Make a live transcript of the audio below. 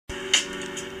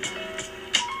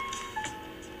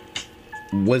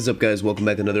What is up, guys? Welcome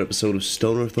back to another episode of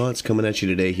Stoner Thoughts, coming at you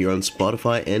today here on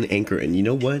Spotify and Anchor. And you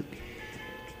know what?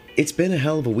 It's been a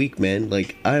hell of a week, man.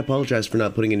 Like, I apologize for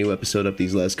not putting a new episode up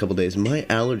these last couple days. My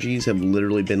allergies have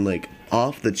literally been, like,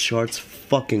 off the charts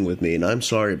fucking with me, and I'm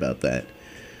sorry about that.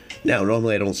 Now,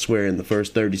 normally I don't swear in the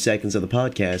first 30 seconds of the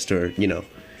podcast, or, it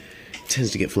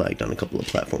tends to get flagged on a couple of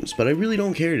platforms. But I really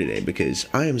don't care today, because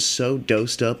I am so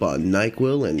dosed up on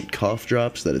NyQuil and cough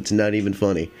drops that it's not even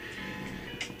funny.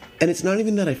 And it's not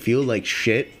even that I feel like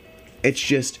shit. It's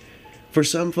just, for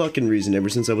some fucking reason, ever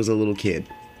since I was a little kid,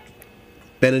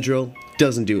 Benadryl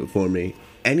doesn't do it for me.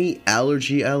 Any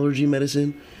allergy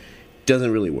medicine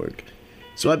doesn't really work.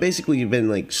 So I basically have been,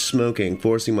 like, smoking,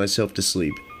 forcing myself to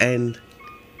sleep. And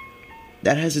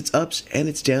that has its ups and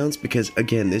its downs because,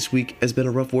 again, this week has been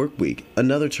a rough work week.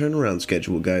 Another turnaround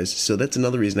schedule, guys. So that's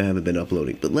another reason I haven't been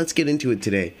uploading. But let's get into it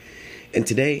today. And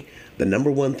today, the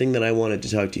number one thing that I wanted to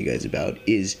talk to you guys about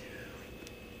is...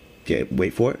 Okay,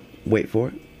 wait for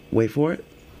it.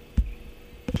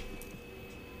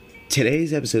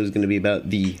 Today's episode is going to be about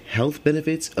the health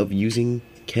benefits of using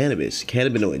cannabis.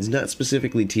 Cannabinoids, not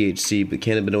specifically THC, but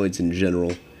cannabinoids in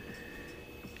general.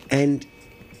 And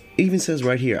it even says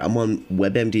right here, I'm on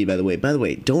WebMD, by the way. By the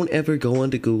way, don't ever go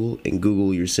onto Google and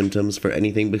Google your symptoms for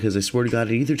anything, because I swear to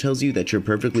God, it either tells you that you're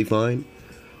perfectly fine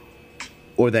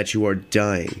or that you are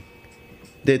dying.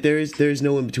 There's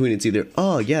no in between. It's either,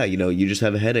 oh yeah, you just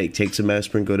have a headache, take some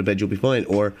aspirin, go to bed, you'll be fine.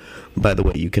 Or, by the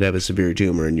way, you could have a severe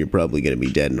tumor and you're probably going to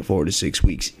be dead in 4 to 6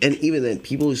 weeks. And even then,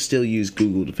 people still use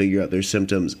Google to figure out their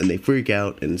symptoms and they freak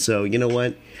out. And so, you know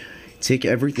what? Take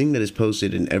everything that is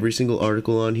posted in every single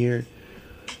article on here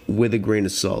with a grain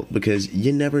of salt, because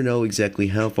you never know exactly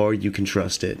how far you can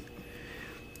trust it.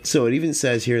 So it even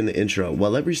says here in the intro,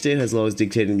 while every state has laws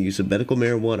dictating the use of medical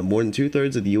marijuana, more than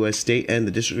 2/3 of the U.S. state and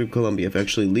the District of Columbia have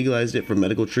actually legalized it for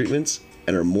medical treatments,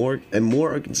 and more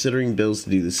are considering bills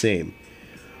to do the same.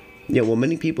 Yet while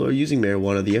many people are using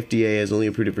marijuana, the FDA has only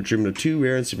approved it for treatment of 2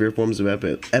 rare and severe forms of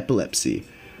epilepsy: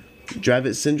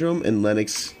 Dravet syndrome and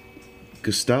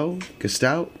Lennox-Gastaut?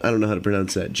 I don't know how to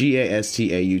pronounce that.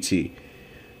 Gastaut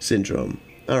syndrome.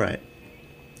 Alright.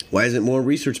 Why hasn't more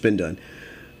research been done?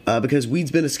 Because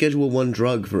weed's been a Schedule 1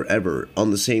 drug forever, on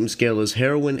the same scale as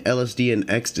heroin, LSD, and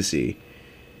ecstasy,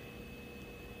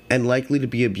 and likely to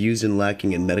be abused and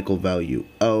lacking in medical value.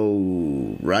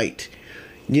 Oh, right.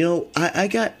 I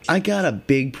got a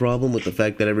big problem with the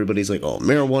fact that everybody's like, oh,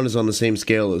 marijuana's on the same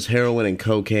scale as heroin and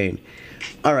cocaine.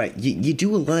 Alright, you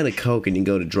do a line of coke and you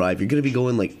go to drive, you're gonna be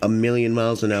going like 1,000,000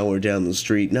 miles an hour down the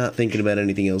street, not thinking about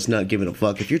anything else, not giving a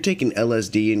fuck. If you're taking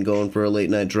LSD and going for a late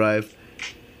night drive,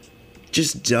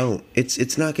 just don't.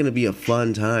 It's not going to be a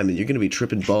fun time, and you're going to be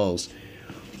tripping balls.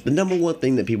 The number one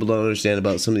thing that people don't understand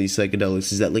about some of these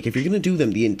psychedelics is that, like, if you're going to do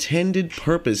them, the intended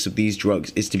purpose of these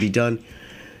drugs is to be done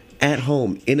at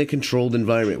home in a controlled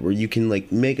environment where you can,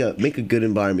 like, make a good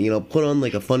environment. Put on,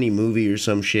 like, a funny movie or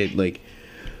some shit, like,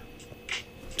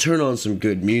 turn on some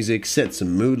good music, set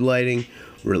some mood lighting,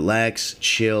 relax,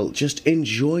 chill, just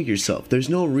enjoy yourself. There's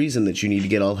no reason that you need to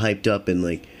get all hyped up and,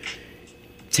 like,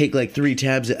 take like 3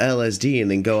 tabs of LSD and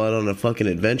then go out on a fucking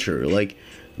adventure. Like,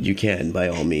 you can, by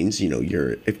all means.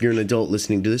 If you're an adult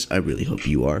listening to this, I really hope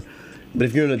you are. But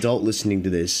if you're an adult listening to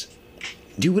this,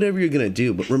 do whatever you're gonna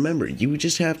do. But remember, you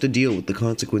just have to deal with the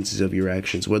consequences of your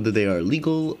actions, whether they are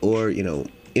legal or,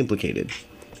 implicated.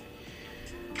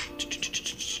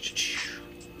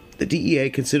 The DEA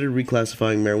considered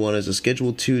reclassifying marijuana as a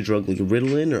Schedule 2 drug like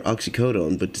Ritalin or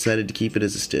oxycodone, but decided to keep it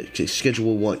as a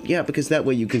Schedule 1. Yeah, because that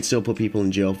way you can still put people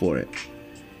in jail for it.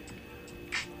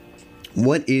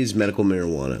 What is medical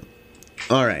marijuana?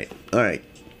 Alright.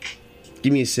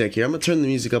 Give me a sec here. I'm going to turn the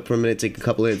music up for a minute, take a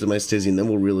couple hits of my stizzy, and then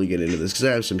we'll really get into this, because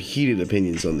I have some heated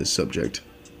opinions on this subject.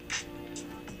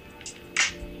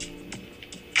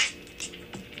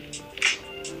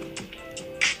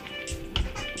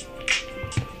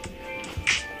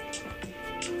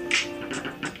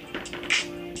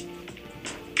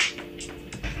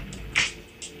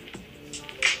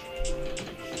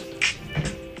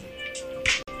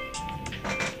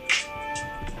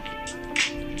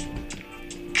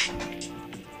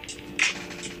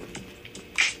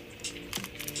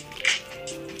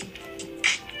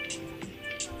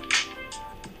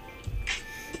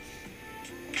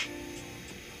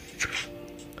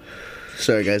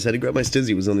 Sorry guys, I had to grab my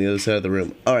stizzy, was on the other side of the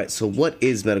room. Alright, so what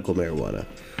is medical marijuana?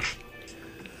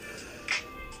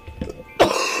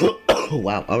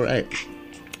 Wow, alright.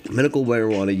 Medical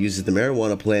marijuana uses the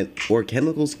marijuana plant or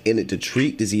chemicals in it to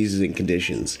treat diseases and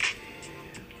conditions.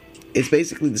 It's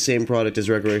basically the same product as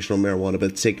recreational marijuana, but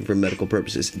it's taken for medical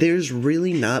purposes. There's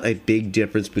really not a big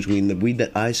difference between the weed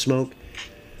that I smoke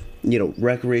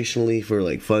recreationally for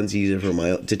like funsies or for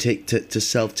my own,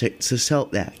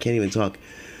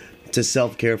 to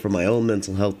self-care for my own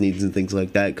mental health needs and things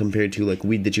like that, compared to like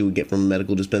weed that you would get from a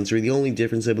medical dispensary. The only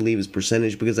difference, I believe, is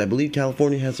percentage, because I believe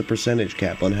California has a percentage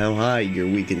cap on how high your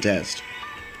weed can test.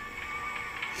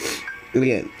 And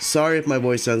again, sorry if my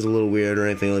voice sounds a little weird or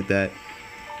anything like that.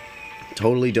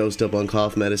 Totally dosed up on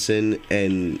cough medicine,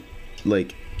 and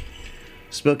like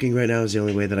smoking right now is the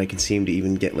only way that I can seem to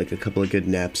even get like a couple of good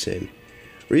naps in.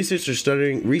 Researchers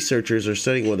are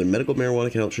studying whether medical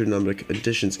marijuana can help treat a number of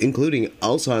conditions, including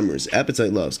Alzheimer's,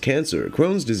 appetite loss, cancer,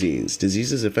 Crohn's disease,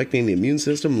 diseases affecting the immune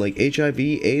system like HIV,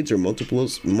 AIDS, or multiple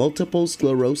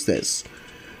sclerosis.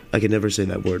 I can never say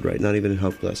that word right, not even in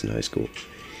health class in high school.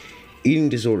 Eating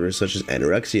disorders such as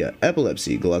anorexia,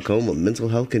 epilepsy, glaucoma, mental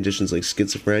health conditions like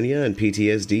schizophrenia and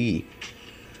PTSD.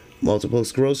 Multiple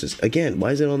sclerosis. Again,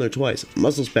 why is it on there twice?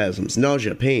 Muscle spasms,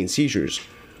 nausea, pain, seizures.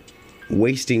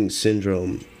 Wasting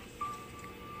syndrome.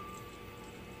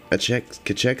 Cachexia?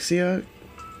 Cachexia.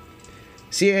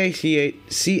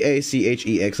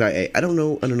 I don't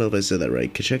know if I said that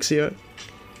right. Cachexia?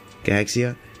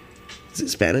 Cachexia? Is it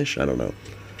Spanish? I don't know.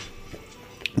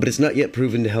 But it's not yet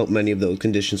proven to help many of those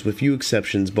conditions, with few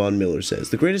exceptions, Bon Miller says.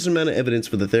 The greatest amount of evidence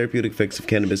for the therapeutic effects of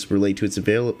cannabis relate to its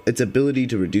ability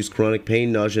to reduce chronic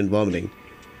pain, nausea, and vomiting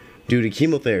due to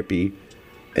chemotherapy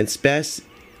and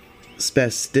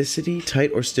spasticity,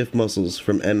 tight or stiff muscles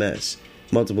from MS,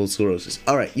 multiple sclerosis.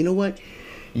 Alright, you know what?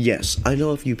 Yes, I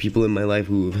know a few people in my life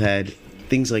who have had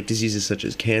things like diseases such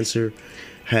as cancer,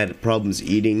 had problems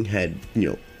eating, had,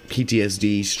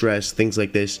 PTSD, stress, things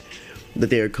like this, that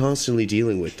they are constantly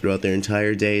dealing with throughout their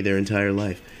entire day, their entire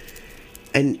life.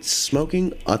 And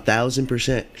smoking,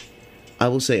 1,000%, I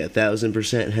will say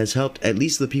 1,000% has helped at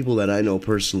least the people that I know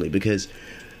personally, because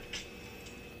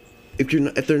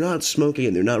if they're not smoking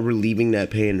and they're not relieving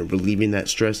that pain or relieving that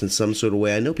stress in some sort of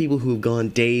way, I know people who have gone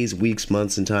days, weeks,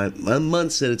 months at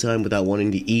a time without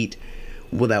wanting to eat,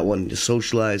 without wanting to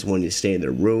socialize, wanting to stay in their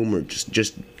room, or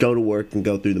just go to work and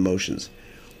go through the motions.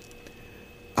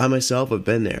 I myself have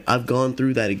been there. I've gone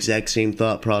through that exact same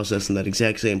thought process and that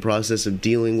exact same process of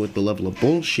dealing with the level of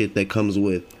bullshit that comes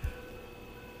with,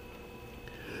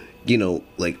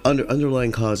 like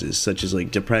underlying causes such as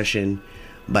like depression,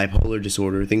 bipolar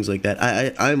disorder, things like that.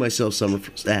 I myself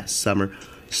suffer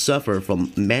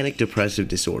from manic depressive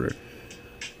disorder.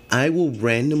 I will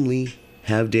randomly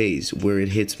have days where it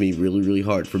hits me really, really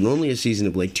hard for normally a season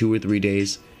of like 2 or 3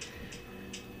 days.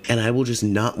 And I will just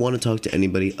not want to talk to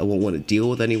anybody. I won't want to deal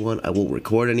with anyone. I won't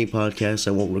record any podcasts.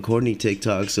 I won't record any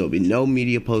TikToks. There'll be no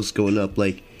media posts going up.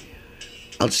 Like,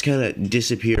 I'll just kind of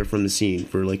disappear from the scene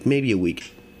for like maybe a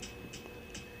week.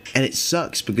 And it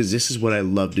sucks, because this is what I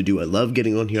love to do. I love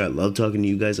getting on here. I love talking to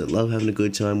you guys. I love having a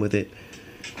good time with it.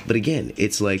 But again,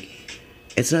 it's like,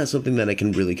 it's not something that I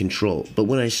can really control. But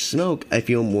when I smoke, I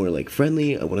feel more like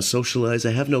friendly. I want to socialize.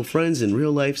 I have no friends in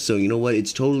real life. So you know what?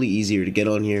 It's totally easier to get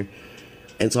on here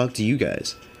and talk to you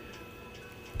guys.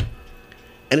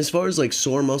 And as far as like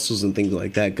sore muscles and things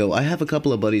like that go, I have a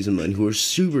couple of buddies of mine who are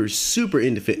super, super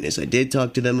into fitness. I did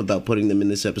talk to them about putting them in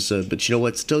this episode, but you know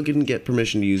what? Still didn't get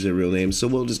permission to use their real names, so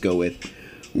we'll just go with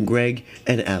Greg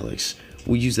and Alex.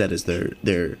 We'll use that as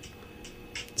their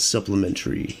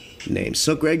supplementary names.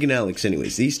 So Greg and Alex,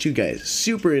 anyways, these two guys,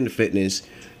 super into fitness,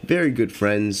 very good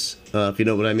friends, if you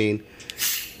know what I mean.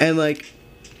 And like,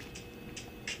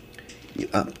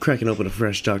 I'm cracking open a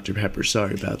fresh Dr. Pepper.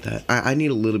 Sorry about that. I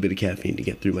need a little bit of caffeine to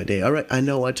get through my day. Alright, I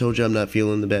know I told you I'm not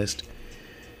feeling the best.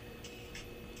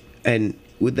 And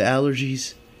with the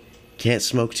allergies, can't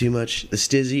smoke too much. The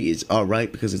stizzy is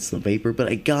alright because it's the vapor, but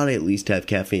I gotta at least have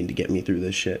caffeine to get me through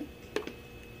this shit.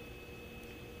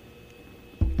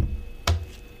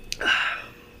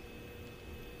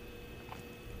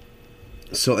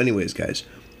 So anyways, guys,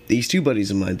 these two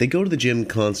buddies of mine, they go to the gym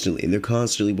constantly, and they're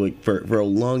constantly, like, for a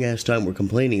long-ass time, we're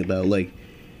complaining about, like,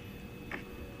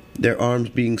 their arms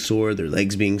being sore, their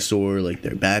legs being sore, like,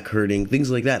 their back hurting, things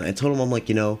like that. And I told them, I'm like,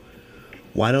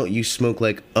 why don't you smoke,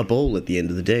 like, a bowl at the end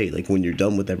of the day, like, when you're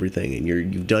done with everything, and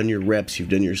you've done your reps, you've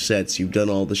done your sets, you've done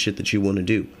all the shit that you want to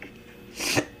do.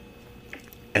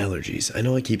 Allergies. I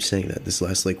know I keep saying that this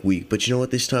last, like, week, but you know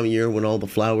what, this time of year, when all the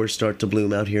flowers start to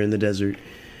bloom out here in the desert,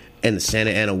 and the Santa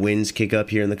Ana winds kick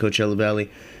up here in the Coachella Valley,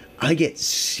 I get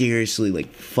seriously,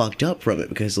 like, fucked up from it,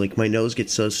 because, like, my nose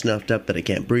gets so snuffed up that I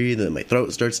can't breathe, and my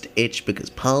throat starts to itch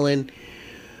because pollen.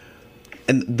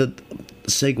 And the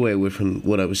segue away from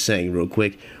what I was saying real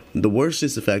quick, the worst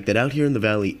is the fact that out here in the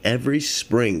valley, every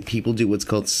spring, people do what's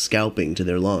called scalping to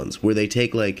their lawns, where they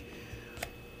take, like,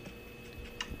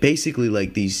 basically,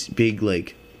 like, these big,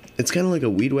 like, it's kind of like a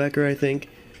weed whacker, I think.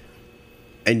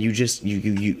 and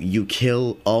you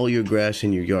kill all your grass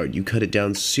in your yard. You cut it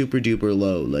down super duper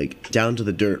low, like down to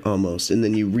the dirt almost, and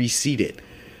then you reseed it.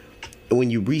 And when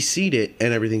you reseed it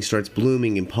and everything starts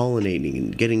blooming and pollinating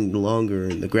and getting longer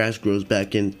and the grass grows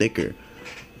back in thicker,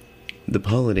 the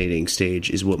pollinating stage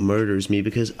is what murders me,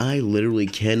 because I literally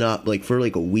cannot, like, for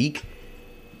like a week,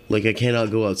 like, I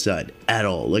cannot go outside at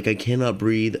all. Like, I cannot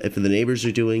breathe if the neighbors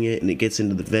are doing it and it gets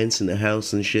into the vents in the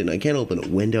house and shit, and I can't open a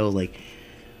window. Like,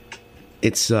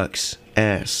 it sucks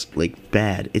ass, like,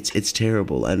 bad. It's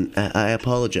terrible, and I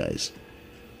apologize.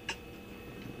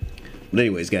 But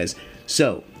anyways, guys,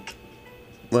 so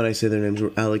when I say their names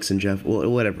were Alex and Jeff, well,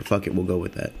 whatever, fuck it, we'll go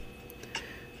with that.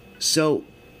 So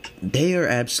they are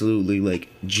absolutely, like,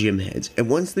 gym heads. And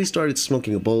once they started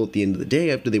smoking a bowl at the end of the day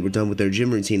after they were done with their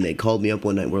gym routine, they called me up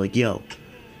one night and were like, yo,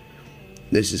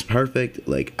 this is perfect.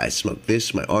 Like, I smoke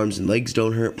this, my arms and legs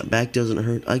don't hurt, my back doesn't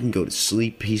hurt, I can go to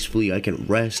sleep peacefully, I can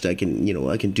rest, I can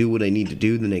do what I need to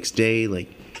do the next day, like,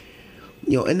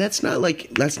 and that's not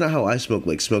how I smoke,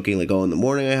 like, smoking, like, oh, in the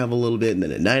morning I have a little bit, and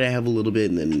then at night I have a little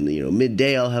bit, and then,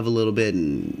 midday I'll have a little bit,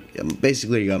 and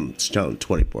basically I'm stoned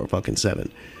 24/7.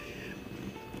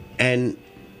 And,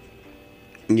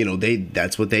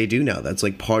 that's what they do now. That's,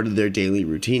 like, part of their daily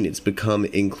routine. It's become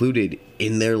included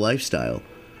in their lifestyle,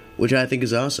 which I think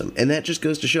is awesome. And that just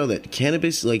goes to show that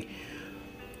cannabis, like,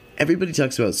 everybody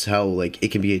talks about how, like,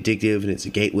 it can be addictive and it's a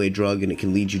gateway drug and it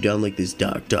can lead you down, like, this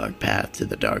dark, dark path to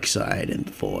the dark side and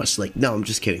the force. Like, no, I'm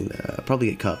just kidding. I'll probably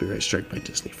get copyright strike by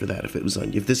Disney for that if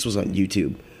this was on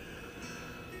YouTube.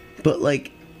 But,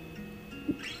 like,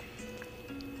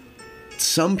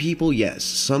 some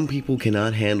people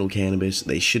cannot handle cannabis.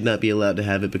 They should not be allowed to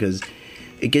have it, because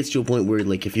it gets to a point where,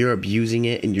 like, if you're abusing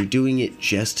it and you're doing it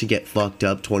just to get fucked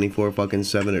up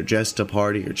 24/7, or just to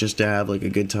party, or just to have, like, a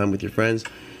good time with your friends,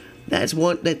 that's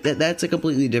a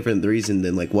completely different reason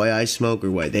than, like, why I smoke,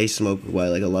 or why they smoke, or why,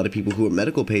 like, a lot of people who are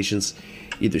medical patients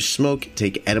either smoke,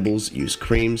 take edibles, use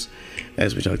creams.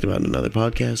 As we talked about in another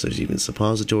podcast, there's even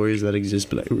suppositories that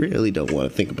exist, but I really don't want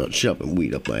to think about shoving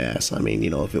weed up my ass. I mean,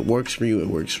 if it works for you, it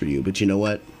works for you. But you know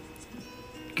what?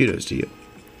 Kudos to you.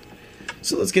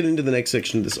 So let's get into the next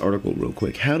section of this article real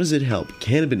quick. How does it help?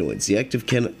 Cannabinoids, the active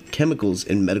chemicals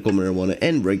in medical marijuana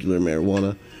and regular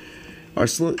marijuana, are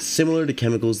similar to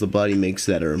chemicals the body makes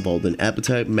that are involved in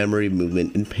appetite, memory,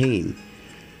 movement, and pain.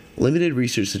 Limited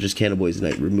research such as cannabinoids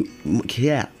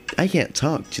I can't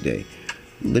talk today.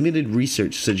 Limited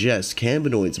research suggests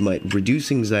cannabinoids might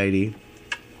reduce anxiety,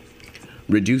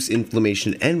 reduce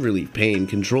inflammation and relieve pain,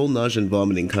 control nausea and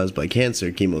vomiting caused by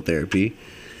cancer, chemotherapy,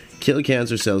 kill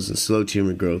cancer cells and slow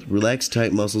tumor growth, relax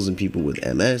tight muscles in people with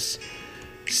MS,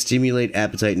 stimulate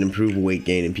appetite and improve weight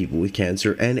gain in people with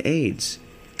cancer and AIDS.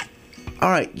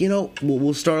 Alright,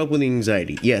 we'll start off with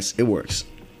anxiety. Yes, it works.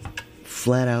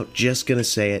 Flat out, just gonna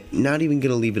say it, not even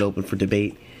gonna leave it open for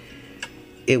debate.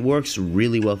 It works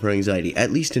really well for anxiety,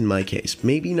 at least in my case.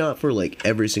 Maybe not for, like,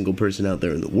 every single person out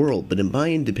there in the world, but in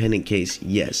my independent case,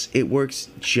 yes, it works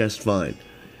just fine.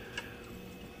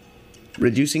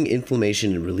 Reducing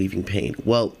inflammation and relieving pain.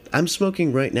 Well, I'm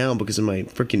smoking right now because of my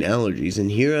freaking allergies, and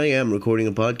here I am recording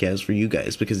a podcast for you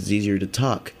guys because it's easier to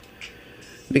talk.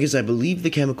 Because I believe the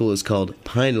chemical is called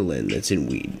pinolin that's in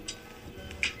weed.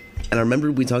 And I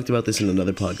remember we talked about this in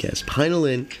another podcast.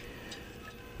 Pinolin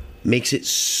makes it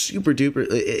super duper.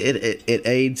 It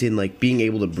aids in, like, being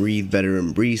able to breathe better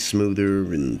and breathe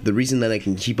smoother. And the reason that I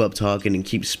can keep up talking and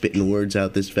keep spitting words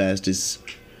out this fast is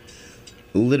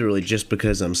literally just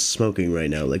because I'm smoking right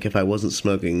now. Like, if I wasn't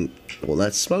smoking, well,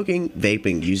 not smoking,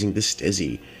 vaping, using the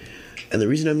Stizzy. And the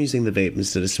reason I'm using the vape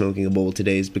instead of smoking a bowl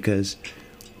today is because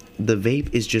the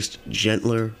vape is just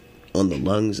gentler on the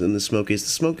lungs than the smoke is. The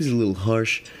smoke is a little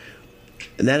harsh.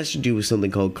 And that has to do with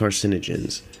something called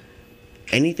carcinogens.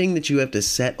 Anything that you have to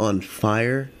set on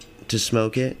fire to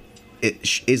smoke it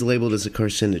is labeled as a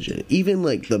carcinogen. Even,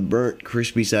 like, the burnt,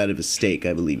 crispy side of a steak,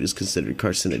 I believe, is considered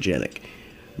carcinogenic.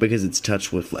 Because it's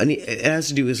touched with... it has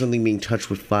to do with something being touched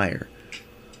with fire.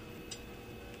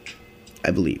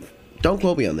 I believe. Don't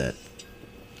quote me on that.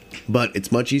 But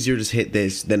it's much easier to hit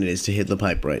this than it is to hit the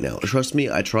pipe right now. Trust me,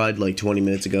 I tried, like, 20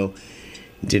 minutes ago.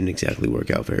 It didn't exactly work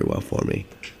out very well for me.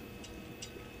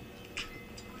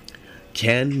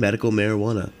 Can medical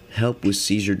marijuana help with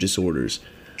seizure disorders?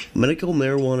 Medical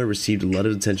marijuana received a lot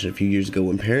of attention a few years ago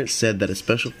when parents said that a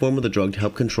special form of the drug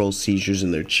helped control seizures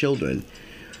in their children.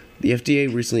 The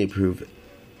FDA recently approved...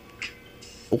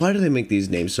 Why do they make these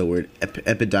names so weird?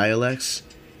 Epidiolex,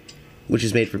 which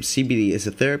is made from CBD, is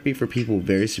a therapy for people with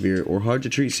very severe or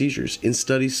hard-to-treat seizures. In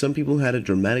studies, some people had a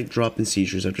dramatic drop in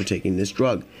seizures after taking this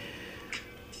drug.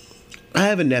 I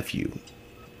have a nephew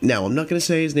Now, I'm not going to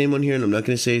say his name on here, and I'm not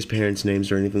going to say his parents'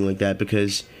 names or anything like that,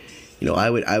 because, you know,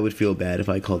 I would feel bad if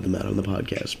I called them out on the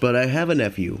podcast. But I have a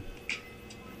nephew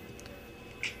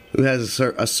who has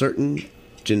a certain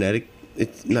genetic,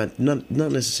 it's not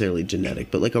necessarily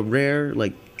genetic, but like a rare,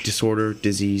 like, disorder,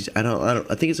 disease. I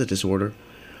think it's a disorder.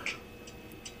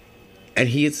 And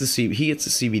he gets the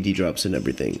CBD drops and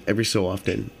everything every so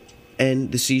often.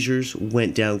 And the seizures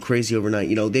went down crazy overnight.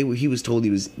 You know, they were told he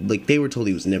was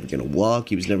never going to walk.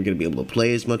 He was never going to be able to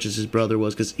play as much as his brother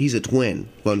was, because he's a twin.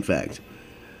 Fun fact.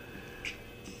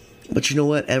 But you know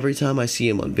what? Every time I see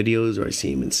him on videos, or I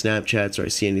see him in Snapchats, or I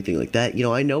see anything like that, you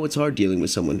know, I know it's hard dealing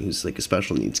with someone who's like a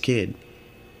special needs kid.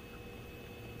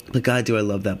 But God, do I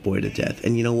love that boy to death.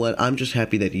 And you know what? I'm just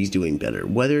happy that he's doing better.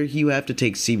 Whether you have to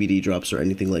take CBD drops or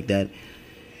anything like that,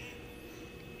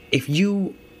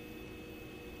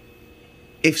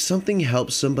 if something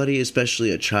helps somebody,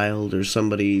 especially a child or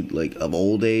somebody like of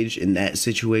old age in that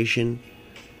situation,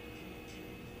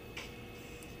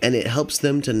 and it helps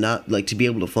them to not, like, to be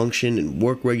able to function and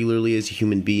work regularly as a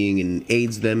human being, and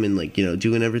aids them in, like, you know,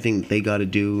 doing everything that they gotta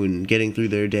do and getting through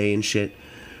their day and shit,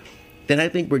 then I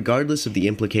think regardless of the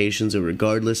implications, or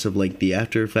regardless of, like, the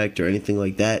after effect or anything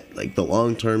like that, like the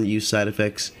long-term use side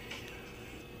effects,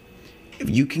 if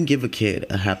you can give a kid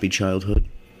a happy childhood,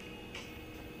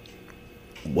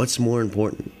 what's more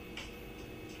important?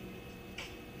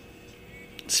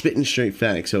 Spitting straight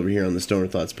facts over here on the Stoner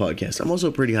Thoughts podcast. I'm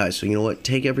also pretty high, so you know what?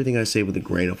 Take everything I say with a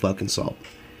grain of fucking salt.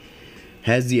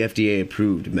 Has the FDA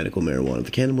approved medical marijuana?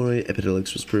 The cannabinoid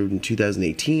Epidiolex was approved in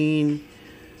 2018.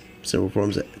 Several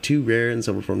forms, two rare and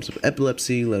several forms of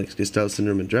epilepsy, Lennox-Gastaut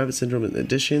syndrome, and Dravet syndrome. In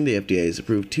addition, the FDA has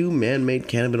approved two man-made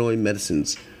cannabinoid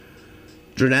medicines,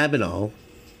 dronabinol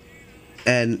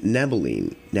and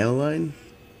nabilone,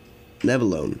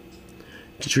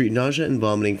 to treat nausea and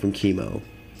vomiting from chemo.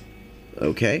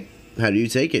 Okay, how do you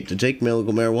take it? To take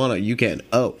medical marijuana, you can.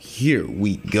 Oh, here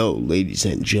we go, ladies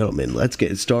and gentlemen. Let's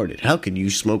get started. How can you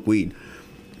smoke weed?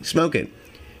 Smoke it.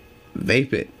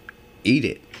 Vape it. Eat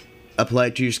it. Apply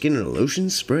it to your skin in a lotion,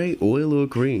 spray, oil, or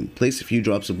cream. Place a few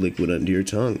drops of liquid under your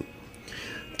tongue.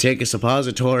 Take a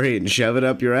suppository and shove it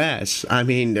up your ass. I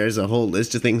mean, there's a whole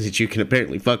list of things that you can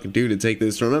apparently fucking do to take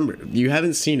this. Remember, if you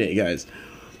haven't seen it, guys,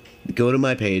 go to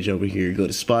my page over here, go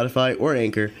to Spotify or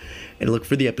Anchor, and look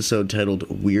for the episode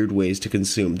titled Weird Ways to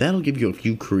Consume. That'll give you a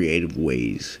few creative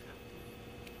ways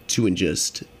to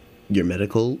ingest your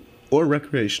medical or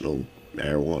recreational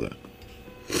marijuana.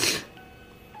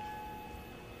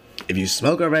 If you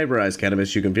smoke or vaporize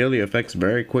cannabis, you can feel the effects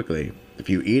very quickly. If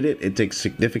you eat it, it takes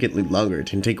significantly longer. It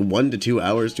can take 1 to 2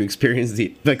 hours to experience the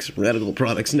effects from edible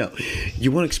products. No,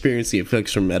 you want to experience the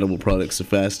effects from edible products the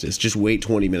fastest. Just wait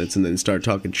 20 minutes and then start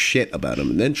talking shit about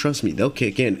them. And then, trust me, they'll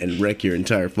kick in and wreck your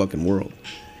entire fucking world.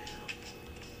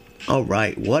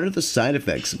 Alright, what are the side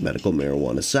effects of medical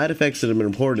marijuana? Side effects that have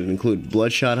been reported include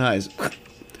bloodshot highs,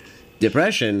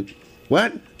 depression.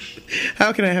 What?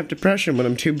 How can I have depression when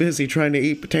I'm too busy trying to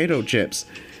eat potato chips?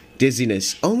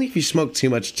 Dizziness. Only if you smoke too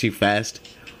much too fast.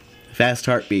 Fast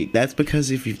heartbeat. That's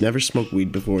because if you've never smoked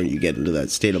weed before and you get into that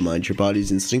state of mind, your body's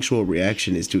instinctual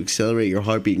reaction is to accelerate your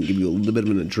heartbeat and give you a little bit of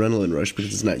an adrenaline rush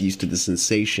because it's not used to the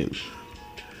sensation.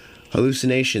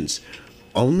 Hallucinations.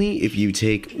 Only if you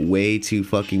take way too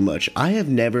fucking much. I have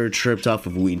never tripped off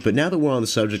of weed, but now that we're on the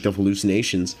subject of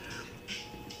hallucinations,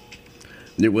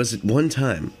 there was one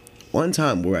time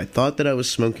where I thought that I was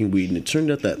smoking weed, and it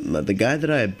turned out that the guy that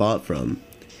I had bought from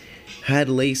had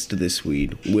laced this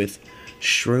weed with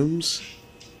shrooms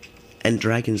and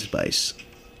dragon spice.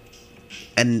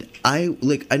 And I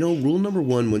know rule number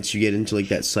 1 once you get into like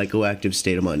that psychoactive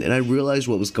state of mind, and I realized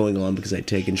what was going on because I'd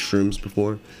taken shrooms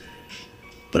before,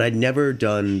 but I'd never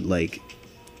done like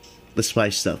the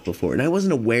spice stuff before, and I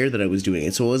wasn't aware that I was doing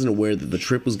it, so I wasn't aware that the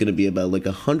trip was going to be about like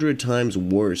 100 times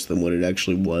worse than what it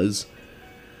actually was.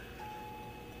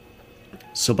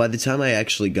 So by the time I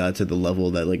actually got to the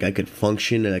level that like I could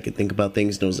function and I could think about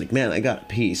things, and I was like, man, I gotta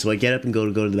pee. So I get up and go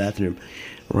to the bathroom.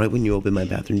 Right when you open my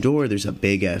bathroom door, there's a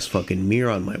big ass fucking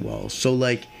mirror on my wall. So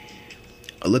like,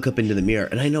 I look up into the mirror,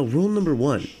 and I know rule number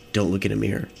 1, don't look in a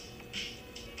mirror.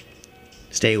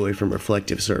 Stay away from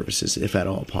reflective surfaces if at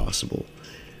all possible.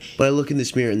 But I look in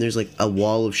this mirror, and there's like a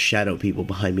wall of shadow people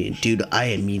behind me, and dude, I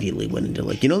immediately went into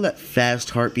like, you know that fast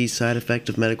heartbeat side effect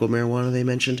of medical marijuana they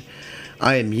mentioned?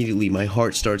 My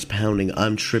heart starts pounding,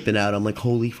 I'm tripping out, I'm like,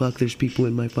 holy fuck, there's people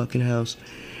in my fucking house.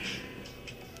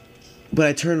 But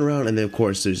I turn around, and then of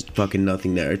course there's fucking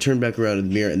nothing there. I turn back around in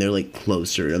the mirror, and they're like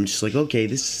closer, and I'm just like, okay,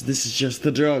 this is just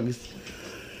the drugs.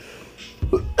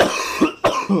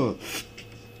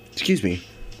 Excuse me.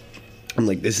 I'm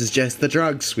like, this is just the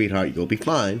drugs, sweetheart, you'll be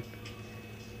fine.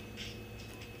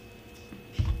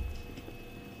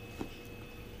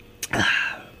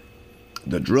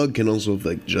 The drug can also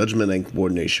affect judgment and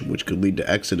coordination, which could lead to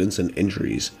accidents and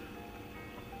injuries.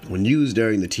 When used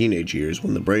during the teenage years,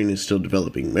 when the brain is still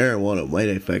developing, marijuana might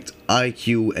affect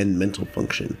IQ and mental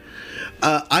function.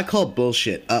 I call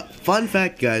bullshit. Fun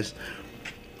fact, guys.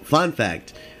 Fun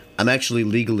fact. I'm actually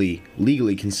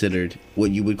legally considered what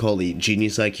you would call a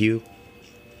genius IQ.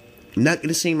 I'm not going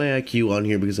to say my IQ on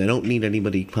here because I don't need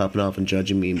anybody popping off and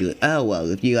judging me and be like, oh,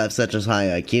 well, if you have such a high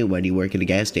IQ, why do you work at a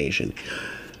gas station?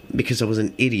 Because I was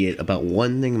an idiot about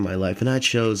one thing in my life, and I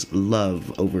chose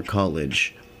love over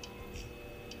college.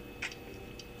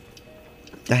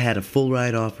 I had a full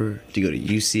ride offer to go to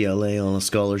UCLA on a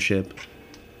scholarship,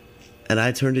 and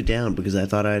I turned it down because I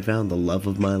thought I had found the love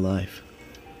of my life.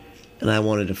 And I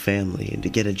wanted a family and to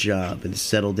get a job and to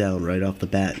settle down right off the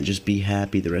bat and just be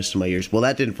happy the rest of my years. Well,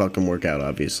 that didn't fucking work out,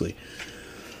 obviously.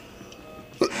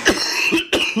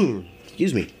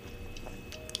 Excuse me.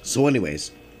 So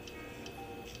anyways.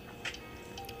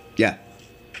 Yeah.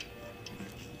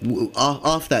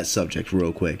 Off that subject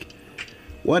real quick.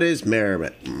 What is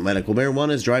medical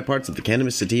marijuana? Is dry parts of the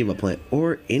cannabis sativa plant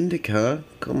or indica.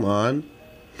 Come on.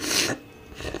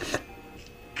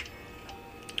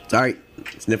 Sorry,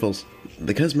 sniffles.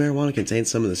 Because marijuana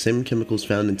contains some of the same chemicals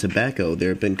found in tobacco, there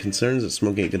have been concerns that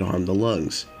smoking it could harm the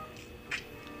lungs.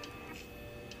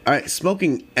 Alright,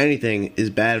 smoking anything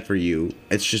is bad for you.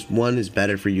 It's just one is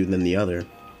better for you than the other.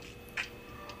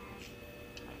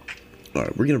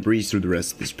 Alright, we're going to breeze through the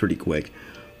rest of this pretty quick.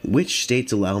 Which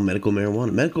states allow medical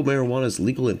marijuana? Medical marijuana is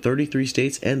legal in 33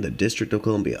 states and the District of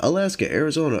Columbia, Alaska,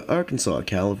 Arizona, Arkansas,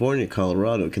 California,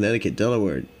 Colorado, Connecticut,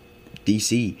 Delaware,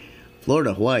 D.C.,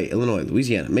 Florida, Hawaii, Illinois,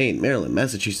 Louisiana, Maine, Maryland,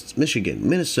 Massachusetts, Michigan,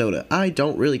 Minnesota. I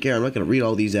don't really care. I'm not going to read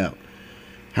all these out.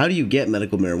 How do you get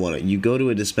medical marijuana? You go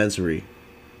to a dispensary.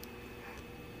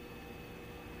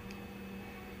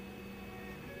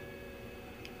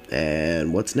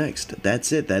 And what's next?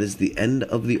 That's it. That is the end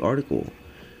of the article.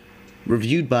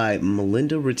 Reviewed by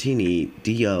Melinda Rattini,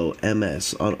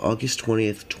 D.O.M.S. on August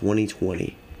 20th,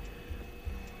 2020.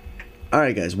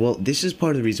 Alright guys, well, this is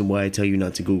part of the reason why I tell you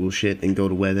not to Google shit and go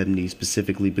to WebMD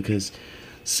specifically, because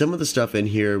some of the stuff in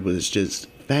here was just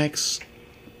facts,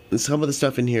 and some of the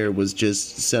stuff in here was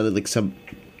just sounded like somebody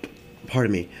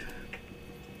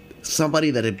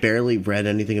that had barely read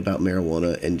anything about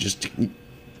marijuana and just...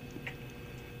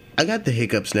 I got the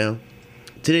hiccups now.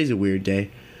 Today's a weird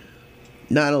day.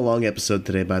 Not a long episode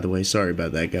today, by the way. Sorry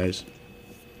about that, guys.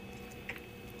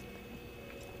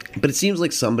 But it seems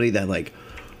like somebody that,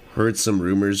 heard some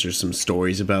rumors or some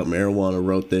stories about marijuana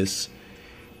wrote this,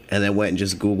 and then went and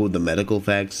just Googled the medical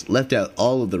facts, left out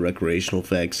all of the recreational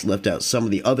facts, left out some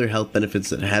of the other health benefits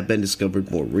that have been discovered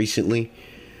more recently,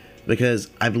 because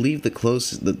I believe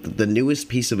the newest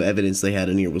piece of evidence they had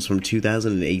in here was from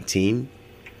 2018,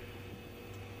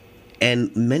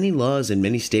 and many laws in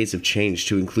many states have changed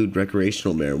to include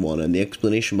recreational marijuana, and the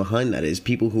explanation behind that is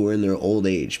people who are in their old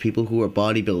age, people who are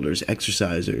bodybuilders,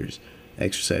 exercisers,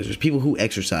 people who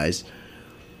exercise,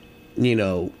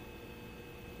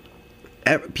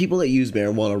 people that use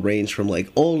marijuana range from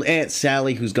old Aunt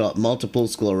Sally who's got multiple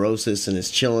sclerosis and is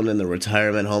chilling in the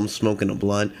retirement home smoking a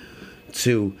blunt,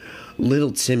 to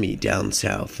little Timmy down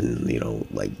south and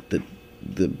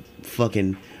the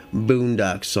fucking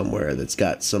boondocks somewhere that's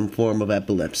got some form of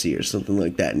epilepsy or something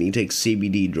like that, and he takes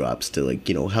CBD drops to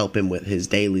help him with his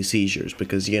daily seizures,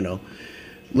 because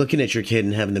looking at your kid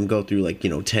and having them go through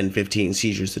 10, 15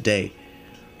 seizures a day,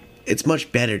 it's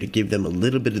much better to give them a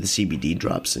little bit of the CBD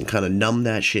drops and kind of numb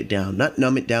that shit down. Not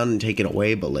numb it down and take it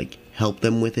away, but help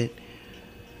them with it.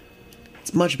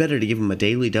 It's much better to give them a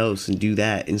daily dose and do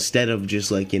that instead of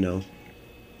just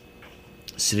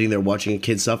sitting there watching a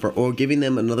kid suffer, or giving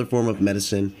them another form of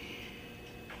medicine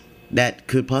that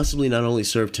could possibly not only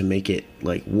serve to make it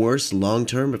worse long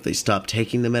term if they stop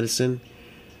taking the medicine,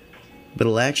 but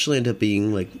it'll actually end up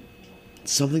being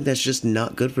something that's just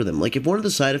not good for them. If one of the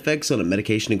side effects on a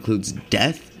medication includes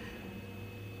death,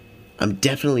 I'm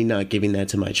definitely not giving that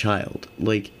to my child.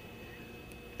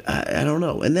 I don't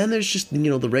know. And then there's just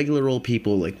the regular old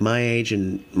people my age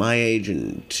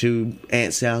and to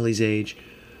Aunt Sally's age,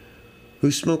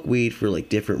 who smoke weed for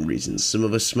different reasons. Some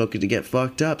of us smoke it to get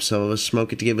fucked up. Some of us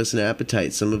smoke it to give us an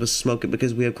appetite. Some of us smoke it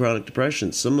because we have chronic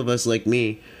depression. Some of us, like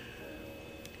me,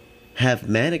 have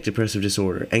manic depressive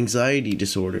disorder, anxiety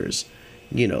disorders,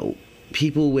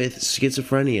 people with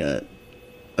schizophrenia,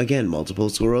 again, multiple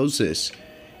sclerosis.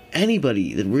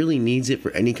 Anybody that really needs it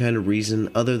for any kind of reason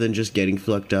other than just getting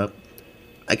fucked up,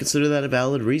 I consider that a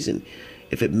valid reason.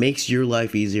 If it makes your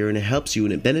life easier and it helps you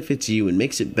and it benefits you and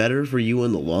makes it better for you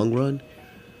in the long run,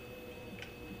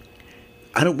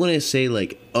 I don't want to say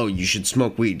oh, you should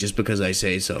smoke weed just because I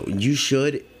say so. You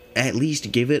should at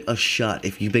least give it a shot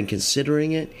if you've been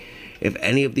considering it. If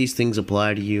any of these things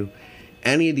apply to you,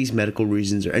 any of these medical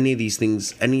reasons or any of these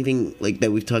things, anything like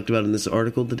that we've talked about in this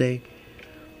article today,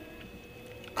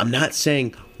 I'm not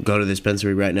saying go to the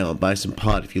dispensary right now and buy some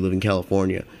pot if you live in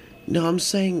California. No, I'm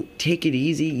saying take it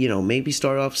easy, maybe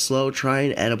start off slow, try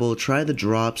an edible, try the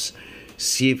drops,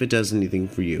 see if it does anything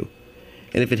for you.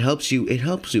 And if it helps you, it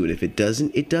helps you. And if it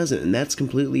doesn't, it doesn't. And that's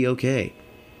completely okay.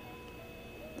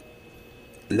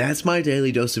 And that's my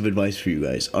daily dose of advice for you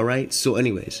guys. Alright? So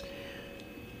anyways,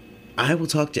 I will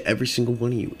talk to every single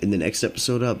one of you in the next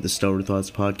episode of the Stoner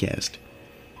Thoughts Podcast.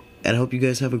 And I hope you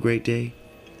guys have a great day.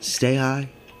 Stay high.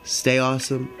 Stay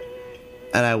awesome.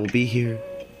 And I will be here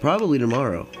probably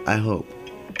tomorrow, I hope.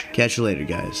 Catch you later,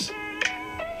 guys.